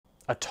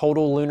A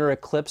total lunar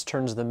eclipse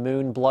turns the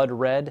moon blood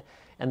red,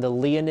 and the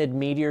Leonid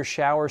Meteor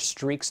Shower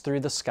streaks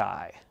through the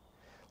sky.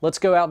 Let's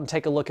go out and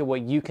take a look at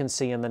what you can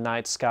see in the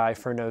night sky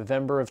for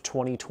November of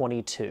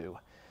 2022.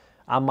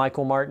 I'm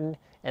Michael Martin,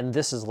 and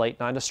this is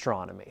Late Night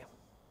Astronomy.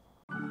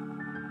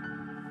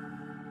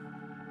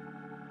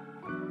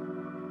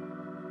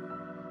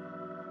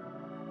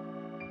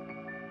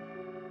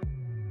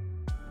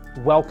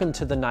 Welcome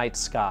to the night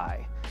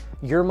sky,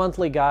 your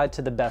monthly guide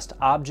to the best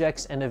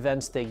objects and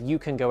events that you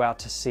can go out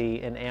to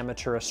see in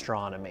amateur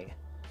astronomy.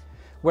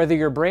 Whether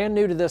you're brand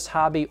new to this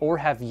hobby or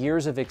have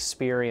years of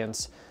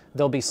experience,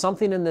 there'll be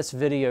something in this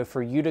video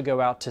for you to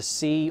go out to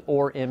see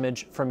or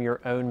image from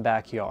your own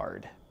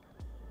backyard.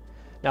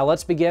 Now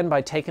let's begin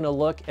by taking a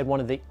look at one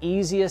of the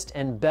easiest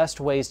and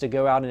best ways to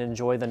go out and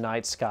enjoy the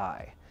night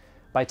sky,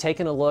 by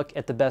taking a look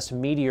at the best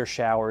meteor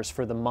showers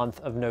for the month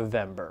of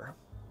November.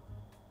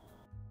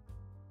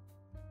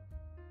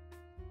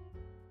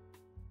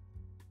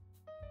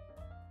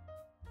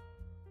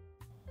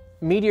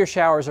 Meteor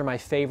showers are my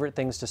favorite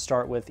things to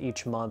start with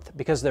each month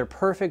because they're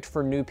perfect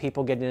for new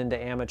people getting into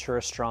amateur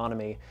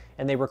astronomy,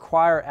 and they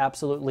require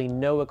absolutely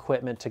no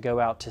equipment to go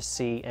out to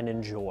see and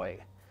enjoy.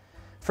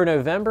 For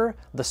November,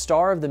 the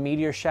star of the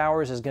meteor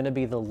showers is going to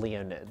be the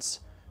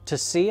Leonids. To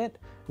see it,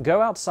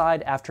 go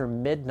outside after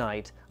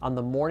midnight on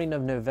the morning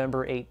of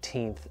November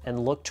 18th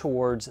and look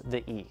towards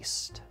the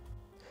east.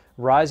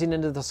 Rising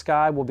into the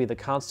sky will be the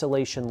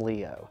constellation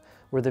Leo,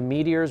 where the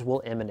meteors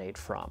will emanate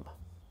from.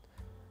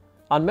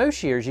 On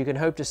most years, you can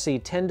hope to see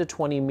 10 to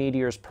 20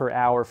 meteors per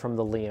hour from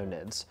the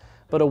Leonids,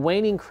 but a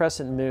waning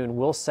crescent moon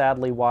will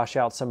sadly wash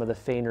out some of the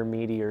fainter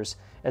meteors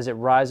as it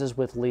rises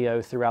with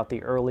Leo throughout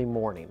the early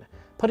morning,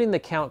 putting the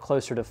count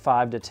closer to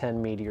 5 to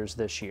 10 meteors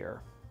this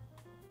year.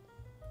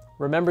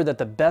 Remember that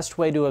the best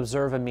way to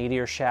observe a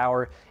meteor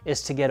shower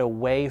is to get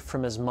away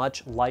from as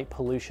much light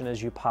pollution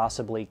as you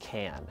possibly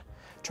can.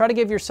 Try to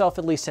give yourself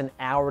at least an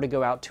hour to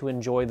go out to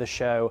enjoy the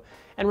show,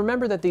 and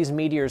remember that these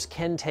meteors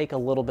can take a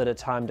little bit of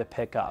time to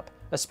pick up,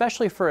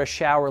 especially for a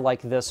shower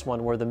like this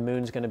one where the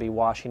moon's going to be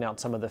washing out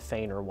some of the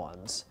fainter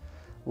ones.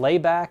 Lay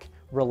back,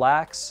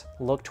 relax,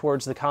 look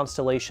towards the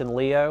constellation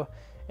Leo,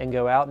 and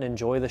go out and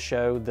enjoy the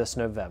show this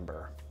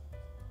November.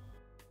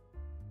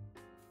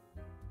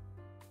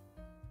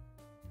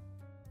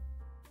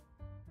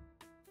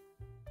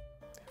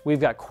 We've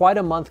got quite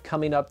a month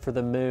coming up for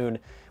the moon,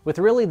 with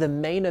really the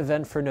main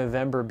event for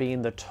November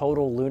being the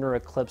total lunar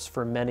eclipse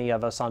for many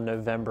of us on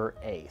November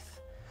 8th.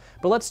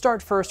 But let's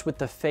start first with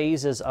the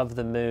phases of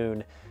the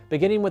moon,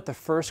 beginning with the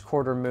first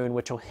quarter moon,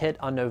 which will hit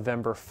on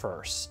November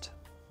 1st.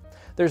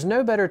 There's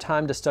no better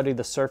time to study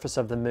the surface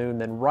of the moon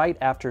than right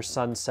after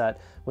sunset,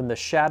 when the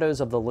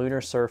shadows of the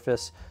lunar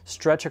surface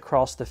stretch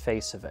across the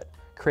face of it,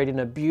 creating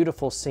a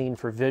beautiful scene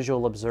for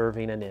visual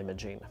observing and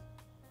imaging.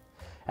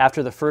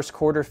 After the first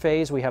quarter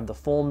phase, we have the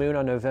full moon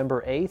on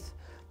November 8th,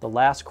 the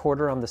last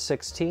quarter on the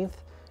 16th,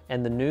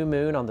 and the new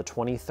moon on the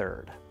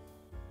 23rd.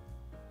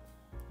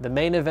 The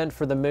main event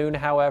for the moon,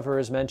 however,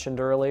 as mentioned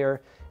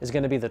earlier, is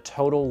going to be the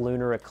total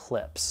lunar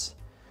eclipse.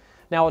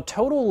 Now, a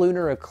total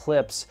lunar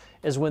eclipse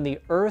is when the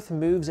Earth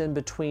moves in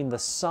between the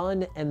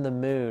sun and the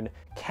moon,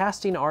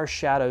 casting our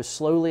shadow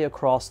slowly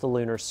across the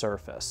lunar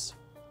surface.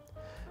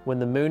 When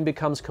the moon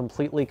becomes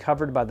completely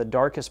covered by the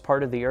darkest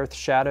part of the Earth's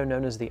shadow,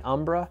 known as the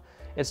umbra,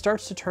 it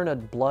starts to turn a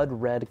blood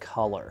red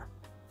color.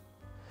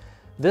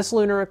 This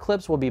lunar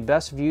eclipse will be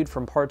best viewed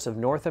from parts of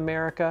North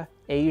America,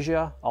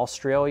 Asia,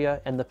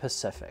 Australia, and the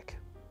Pacific.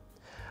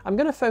 I'm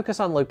going to focus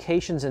on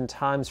locations and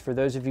times for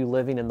those of you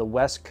living in the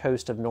west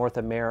coast of North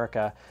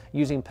America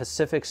using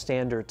Pacific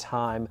Standard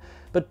Time,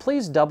 but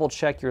please double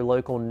check your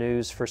local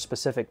news for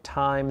specific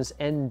times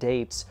and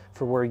dates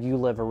for where you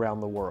live around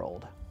the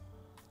world.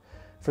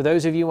 For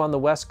those of you on the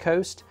west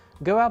coast,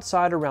 go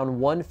outside around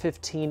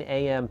 1:15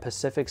 a.m.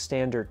 Pacific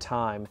Standard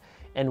Time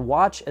and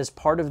watch as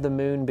part of the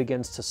moon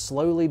begins to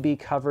slowly be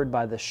covered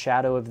by the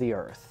shadow of the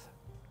Earth.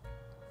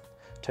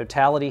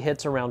 Totality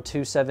hits around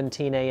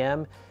 2:17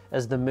 a.m.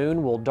 as the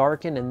moon will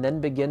darken and then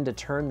begin to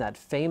turn that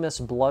famous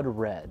blood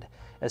red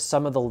as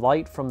some of the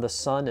light from the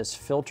sun is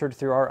filtered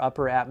through our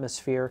upper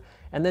atmosphere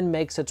and then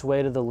makes its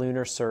way to the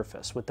lunar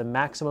surface, with the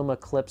maximum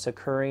eclipse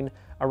occurring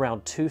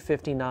around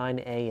 2:59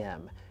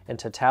 a.m. and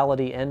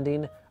totality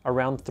ending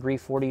around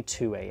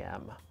 3:42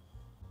 a.m.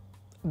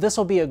 This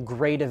will be a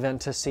great event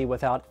to see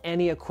without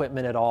any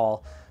equipment at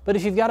all, but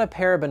if you've got a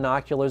pair of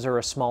binoculars or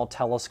a small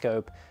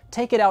telescope,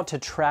 take it out to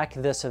track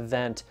this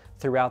event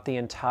throughout the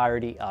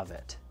entirety of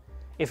it.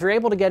 If you're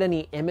able to get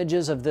any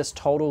images of this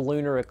total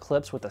lunar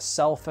eclipse with a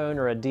cell phone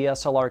or a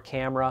DSLR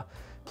camera,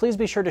 please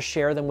be sure to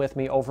share them with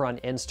me over on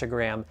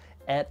Instagram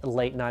at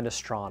Late Night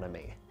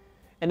Astronomy.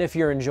 And if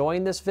you're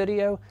enjoying this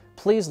video,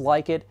 please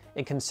like it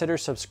and consider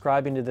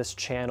subscribing to this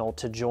channel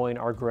to join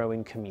our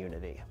growing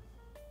community.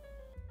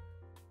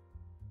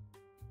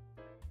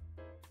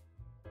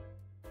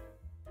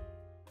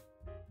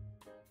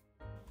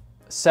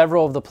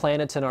 Several of the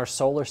planets in our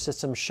solar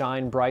system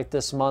shine bright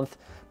this month,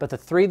 but the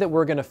three that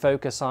we're going to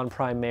focus on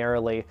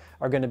primarily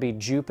are going to be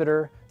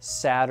Jupiter,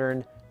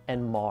 Saturn,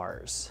 and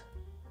Mars.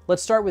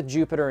 Let's start with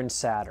Jupiter and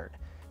Saturn.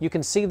 You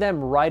can see them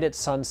right at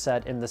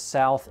sunset in the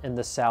south and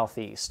the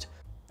southeast.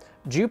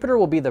 Jupiter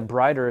will be the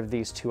brighter of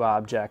these two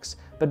objects,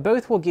 but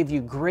both will give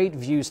you great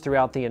views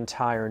throughout the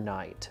entire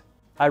night.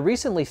 I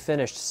recently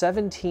finished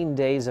 17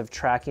 days of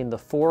tracking the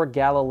 4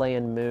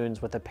 Galilean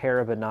moons with a pair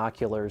of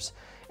binoculars,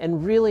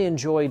 and really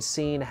enjoyed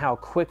seeing how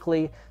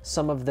quickly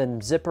some of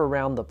them zip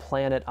around the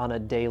planet on a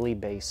daily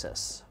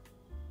basis.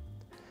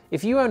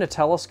 If you own a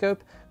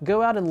telescope,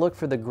 go out and look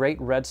for the great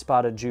red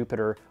spot of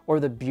Jupiter or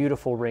the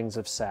beautiful rings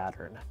of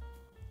Saturn.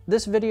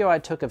 This video I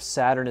took of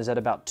Saturn is at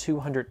about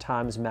 200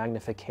 times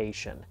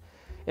magnification,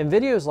 and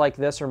videos like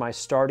this are my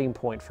starting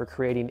point for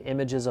creating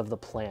images of the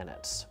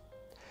planets.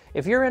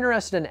 If you're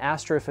interested in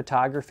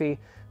astrophotography,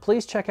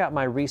 please check out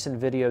my recent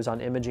videos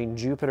on imaging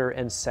Jupiter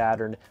and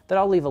Saturn that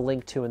I'll leave a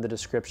link to in the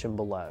description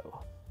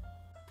below.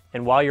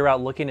 And while you're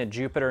out looking at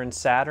Jupiter and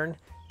Saturn,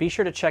 be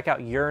sure to check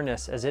out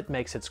Uranus as it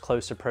makes its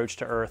close approach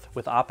to Earth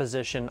with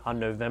opposition on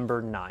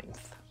November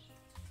 9th.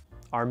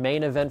 Our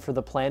main event for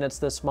the planets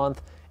this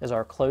month is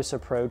our close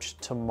approach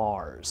to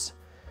Mars.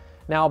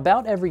 Now,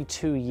 about every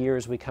 2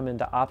 years we come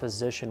into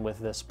opposition with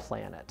this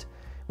planet,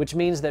 which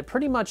means that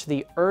pretty much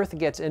the Earth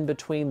gets in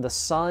between the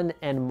Sun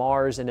and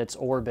Mars in its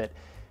orbit,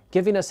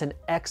 giving us an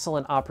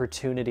excellent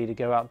opportunity to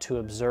go out to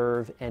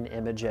observe and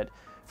image it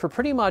for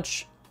pretty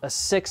much a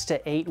 6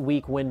 to 8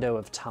 week window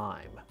of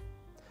time.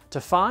 To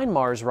find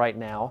Mars right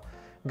now,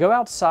 go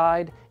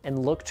outside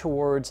and look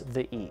towards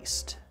the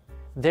east.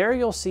 There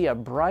you'll see a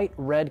bright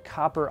red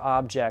copper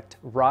object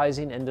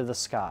rising into the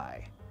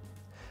sky.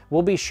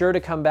 We'll be sure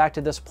to come back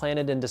to this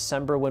planet in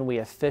December when we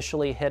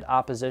officially hit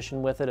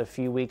opposition with it a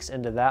few weeks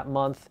into that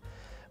month.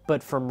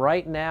 But from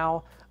right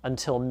now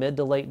until mid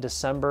to late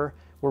December,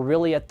 we're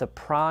really at the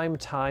prime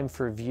time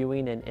for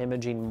viewing and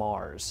imaging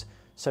Mars.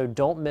 So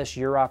don't miss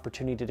your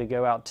opportunity to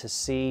go out to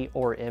see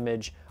or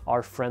image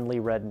our friendly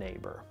red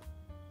neighbor.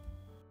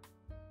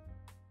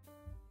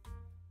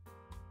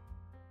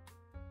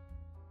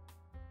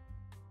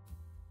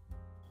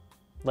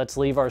 Let's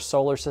leave our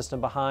solar system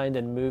behind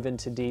and move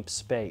into deep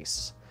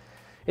space.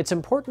 It's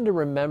important to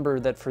remember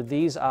that for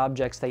these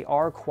objects, they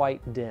are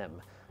quite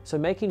dim, so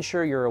making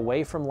sure you're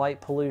away from light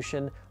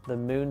pollution, the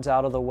moon's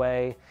out of the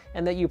way,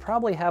 and that you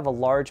probably have a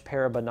large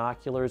pair of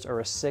binoculars or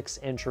a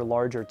 6-inch or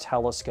larger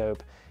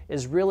telescope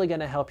is really going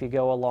to help you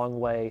go a long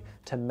way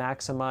to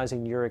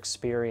maximizing your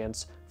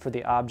experience for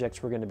the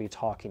objects we're going to be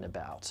talking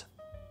about.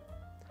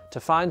 To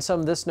find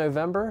some this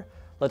November,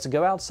 let's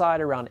go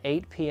outside around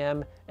 8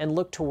 p.m. and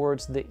look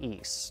towards the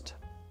east.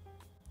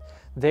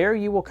 There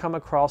you will come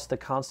across the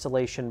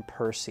constellation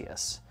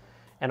Perseus,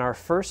 and our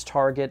first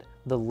target,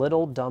 the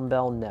Little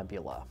Dumbbell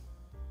Nebula.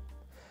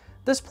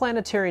 This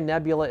planetary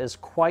nebula is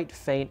quite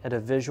faint at a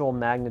visual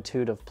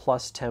magnitude of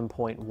plus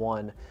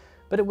 10.1,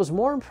 but it was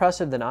more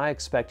impressive than I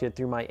expected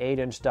through my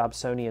 8-inch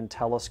Dobsonian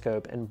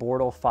telescope and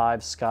Bortle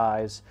 5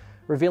 skies,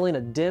 revealing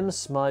a dim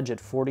smudge at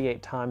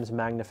 48 times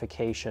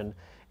magnification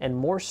and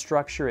more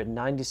structure at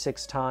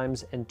 96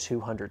 times and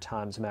 200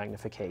 times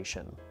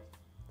magnification.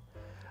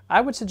 I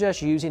would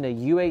suggest using a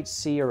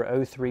UHC or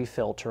O3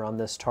 filter on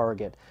this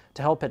target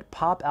to help it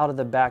pop out of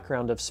the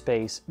background of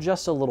space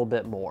just a little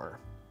bit more.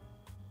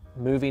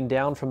 Moving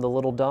down from the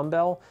Little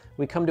Dumbbell,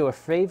 we come to a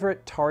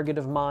favorite target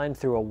of mine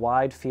through a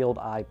wide field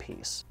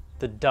eyepiece,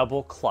 the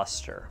Double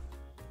Cluster.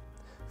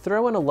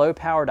 Throw in a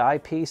low-powered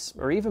eyepiece,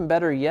 or even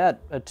better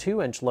yet, a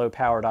 2-inch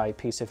low-powered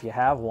eyepiece if you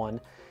have one,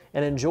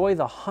 and enjoy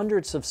the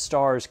hundreds of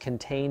stars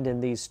contained in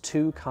these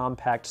 2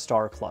 compact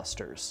star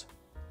clusters.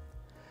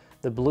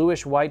 The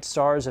bluish-white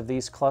stars of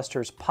these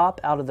clusters pop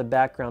out of the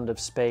background of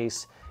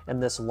space in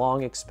this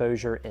long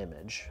exposure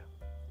image.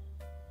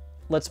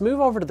 Let's move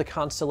over to the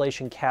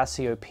constellation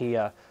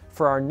Cassiopeia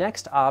for our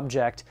next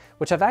object,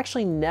 which I've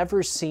actually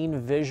never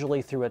seen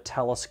visually through a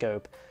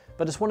telescope,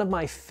 but it's one of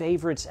my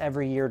favorites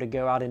every year to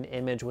go out and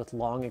image with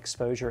long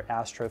exposure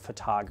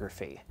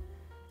astrophotography,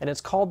 and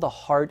it's called the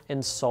Heart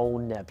and Soul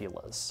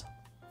Nebulas.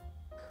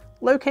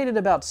 Located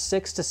about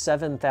 6,000 to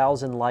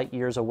 7,000 light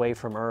years away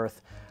from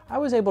Earth, I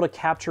was able to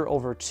capture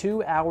over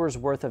 2 hours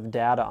worth of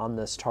data on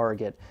this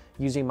target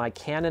using my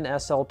Canon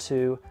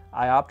SL2,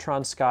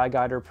 Ioptron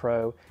Skyguider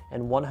Pro,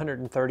 and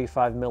 135mm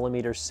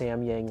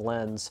Samyang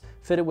lens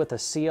fitted with a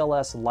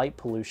CLS light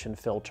pollution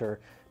filter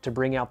to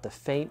bring out the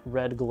faint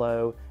red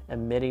glow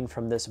emitting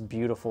from this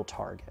beautiful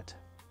target.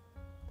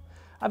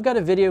 I've got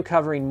a video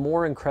covering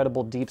more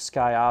incredible deep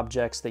sky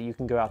objects that you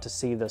can go out to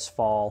see this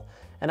fall,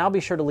 and I'll be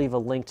sure to leave a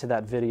link to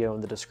that video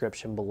in the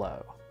description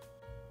below.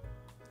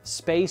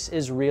 Space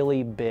is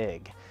really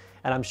big,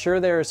 and I'm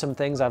sure there are some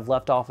things I've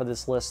left off of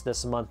this list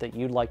this month that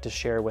you'd like to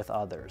share with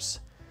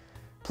others.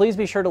 Please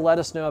be sure to let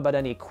us know about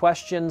any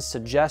questions,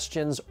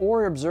 suggestions,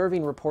 or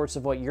observing reports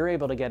of what you're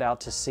able to get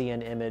out to see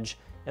and image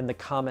in the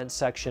comment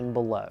section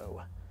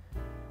below.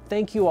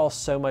 Thank you all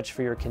so much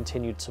for your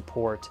continued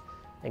support,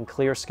 and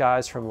clear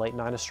skies from Late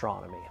Night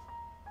Astronomy.